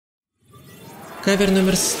Кавер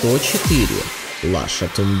номер 104. Lasha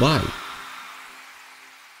Tumbai.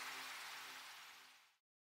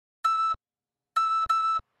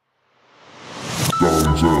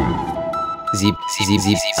 Sieb,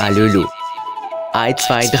 Alulu. 1,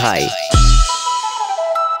 2, 3.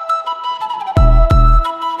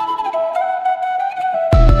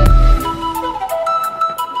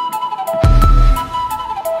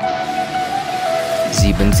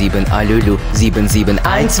 Sieben, Alulu. 7,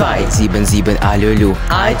 1, 2. 7, Alulu.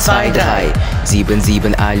 1, 2, 3.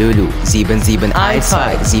 7, Alulu. 7, 1,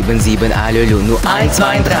 2. 7, Alulu. Nur 1,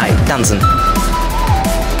 2, 3. Tanzen.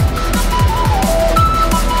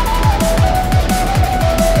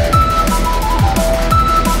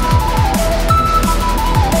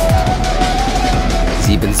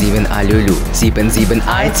 Sieben, Alulu. 7,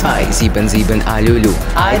 1, 2. 7, Alulu.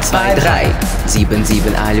 1, 2, 3.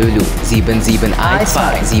 7, Alulu. 7, 1,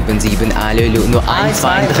 2. 7, Alulu. Nur 1,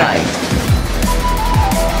 2, 3.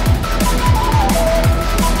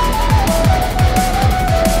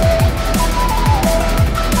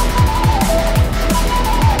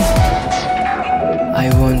 I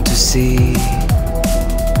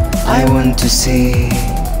want to see.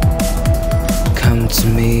 Come to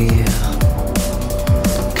me.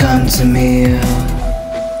 Come to me.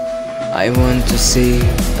 I want to see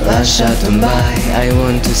Lasha Tumbai. I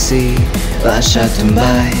want to see Lasha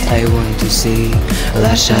Tumbai. I want to see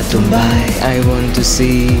Lasha Tumbai. I want to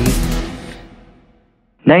see.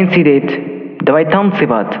 Nein, Sidet, давай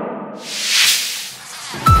танцевать.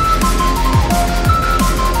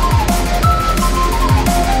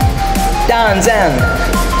 Tanzen.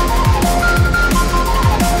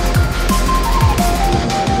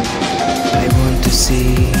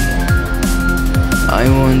 I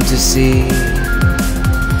want to see.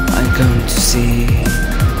 I come to see.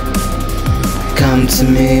 Come to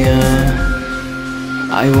me.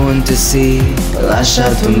 I want to see Lasha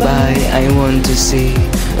Tumbai. I want to see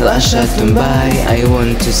Lasha Tumbai. I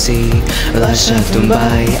want to see Lasha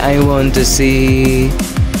Tumbai. I want to see.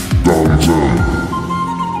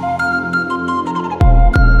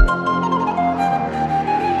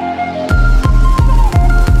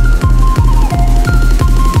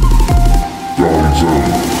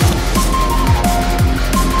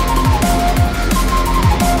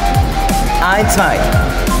 Eins, 2.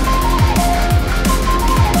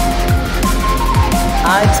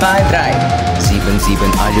 1, 2, 3.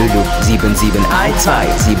 7, Alulu. 7, 1, 2.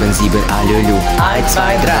 7, Alulu. 1,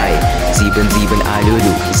 2, 3. 7,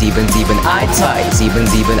 Alulu. 7, 1, 2.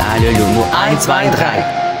 7, Alulu. Nur 1, 2,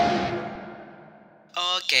 3.